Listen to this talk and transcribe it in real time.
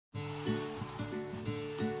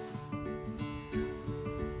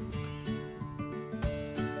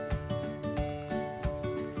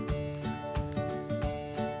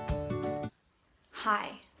Hi.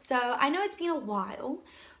 So I know it's been a while,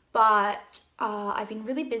 but I've been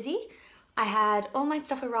really busy. I had all my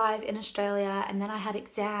stuff arrive in Australia and then I had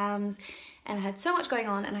exams and I had so much going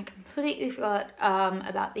on and I completely forgot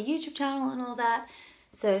about the YouTube channel and all that.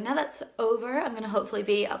 So now that's over, I'm going to hopefully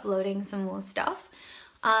be uploading some more stuff.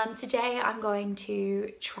 Today I'm going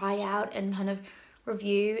to try out and kind of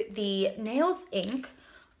review the Nails Inc.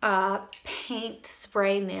 Paint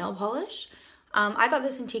Spray Nail Polish. I got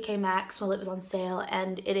this in TK Maxx while it was on sale,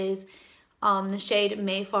 and it is the shade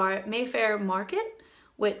Mayfair Market,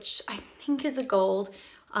 which I think is a gold.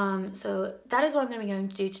 So that is what I'm going to be going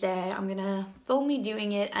to do today. I'm going to film me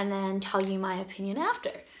doing it and then tell you my opinion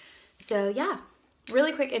after. So yeah,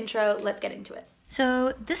 really quick intro, let's get into it.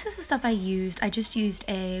 So this is the stuff I used. I just used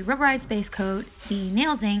a rubberized base coat, the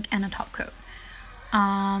Nails Inc, and a top coat.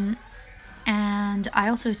 And I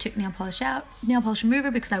also took nail polish remover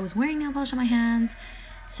because I was wearing nail polish on my hands.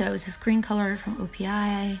 So it was this green color from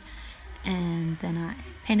OPI, and then I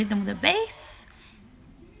painted them with a base.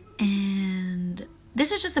 And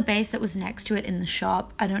this is just a base that was next to it in the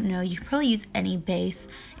shop. I don't know, you can probably use any base.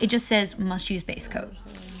 It just says must use base coat.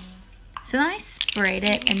 So then I sprayed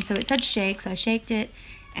it, and so it said shake, so I shaked it,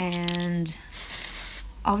 and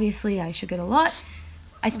obviously I shook it a lot.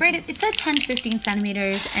 I sprayed it, it said 10 to 15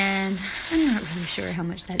 centimeters, and I'm not really sure how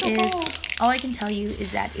much that is. All I can tell you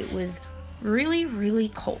is that it was really, really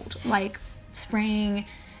cold, like spraying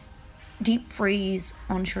deep freeze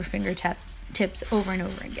onto your fingertips over and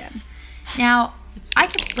over again. Now, I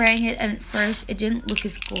kept spraying it, and at first it didn't look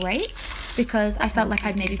as great because I felt like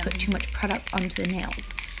I'd maybe put too much product onto the nails.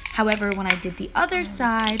 However, when I did the other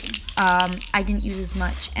side, I didn't use as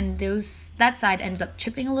much, and that side ended up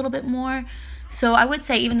chipping a little bit more. So I would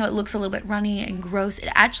say, even though it looks a little bit runny and gross, it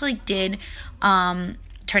actually did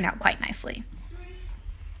turn out quite nicely.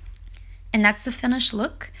 And that's the finished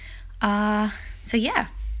look. So yeah.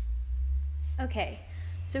 Okay,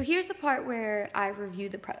 so here's the part where I review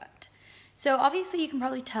the product. So obviously you can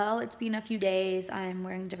probably tell it's been a few days. I'm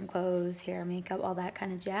wearing different clothes, hair, makeup, all that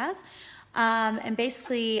kind of jazz. And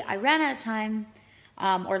basically I ran out of time.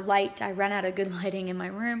 Or light. I ran out of good lighting in my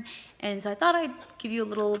room, and so I thought I'd give you a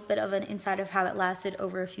little bit of an insight of how it lasted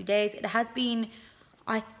over a few days. It has been,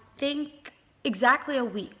 I think, exactly a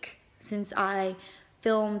week since I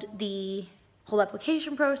filmed the whole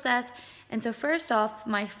application process. And so first off,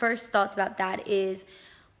 my first thoughts about that is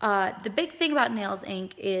the big thing about Nails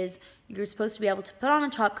Inc is you're supposed to be able to put on a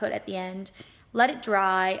top coat at the end, let it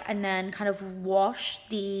dry, and then kind of wash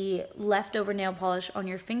the leftover nail polish on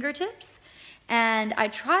your fingertips. And I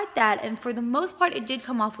tried that, and for the most part it did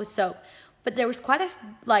come off with soap, but there was quite a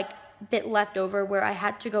bit left over where I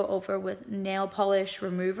had to go over with nail polish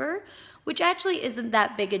remover, which actually isn't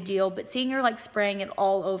that big a deal, but seeing you're spraying it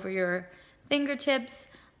all over your fingertips,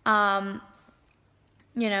 you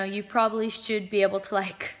know, you probably should be able to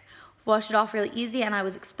wash it off really easy, and I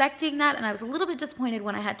was expecting that, and I was a little bit disappointed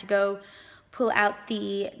when I had to go pull out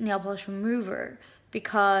the nail polish remover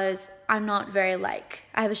because I'm not very I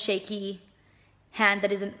have a shaky hand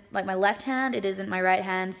that isn't like my left hand, it isn't my right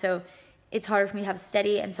hand, so it's harder for me to have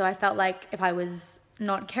steady, and so I felt like if I was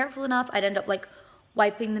not careful enough, I'd end up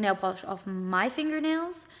wiping the nail polish off my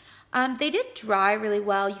fingernails. They did dry really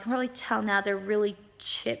well. You can probably tell now they're really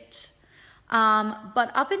chipped.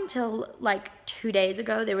 But up until 2 days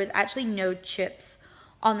ago, there was actually no chips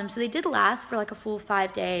on them, so they did last for a full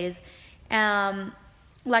 5 days.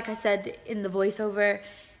 Like I said in the voiceover,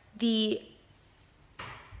 the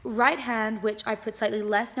right hand, which I put slightly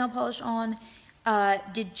less nail polish on,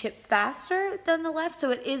 did chip faster than the left, so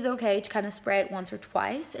it is okay to kind of spray it once or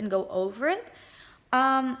twice and go over it.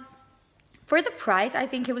 For the price, I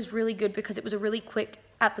think it was really good because it was a really quick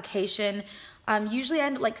application. Usually I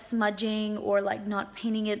end up smudging or not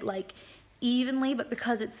painting it evenly, but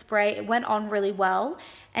because it's spray, it went on really well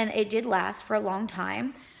and it did last for a long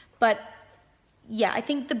time. But yeah, I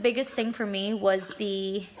think the biggest thing for me was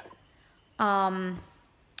the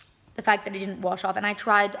fact that it didn't wash off, and I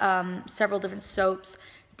tried several different soaps,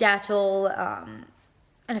 Dettol,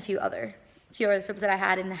 and a few other soaps that I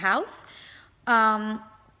had in the house. But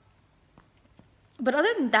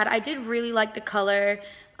other than that, I did really like the color.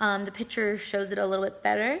 The picture shows it a little bit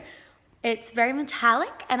better. It's very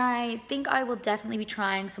metallic, and I think I will definitely be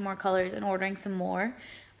trying some more colors and ordering some more.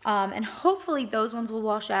 And hopefully those ones will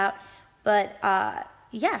wash out. But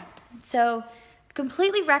yeah, so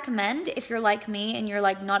completely recommend if you're like me and you're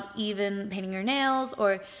not even painting your nails,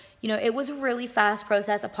 or it was a really fast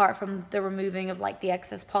process apart from the removing of the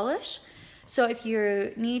excess polish. So if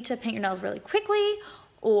you need to paint your nails really quickly,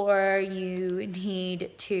 or you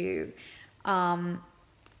need to have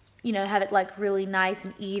it really nice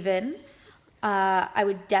and even, I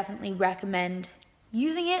would definitely recommend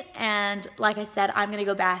using it. And like I said, I'm gonna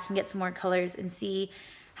go back and get some more colors and see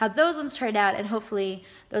how those ones turned out, and hopefully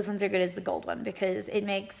those ones are good as the gold one, because it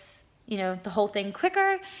makes, you know, the whole thing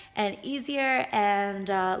quicker and easier. And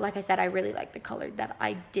like I said, I really like the color that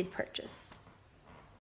I did purchase.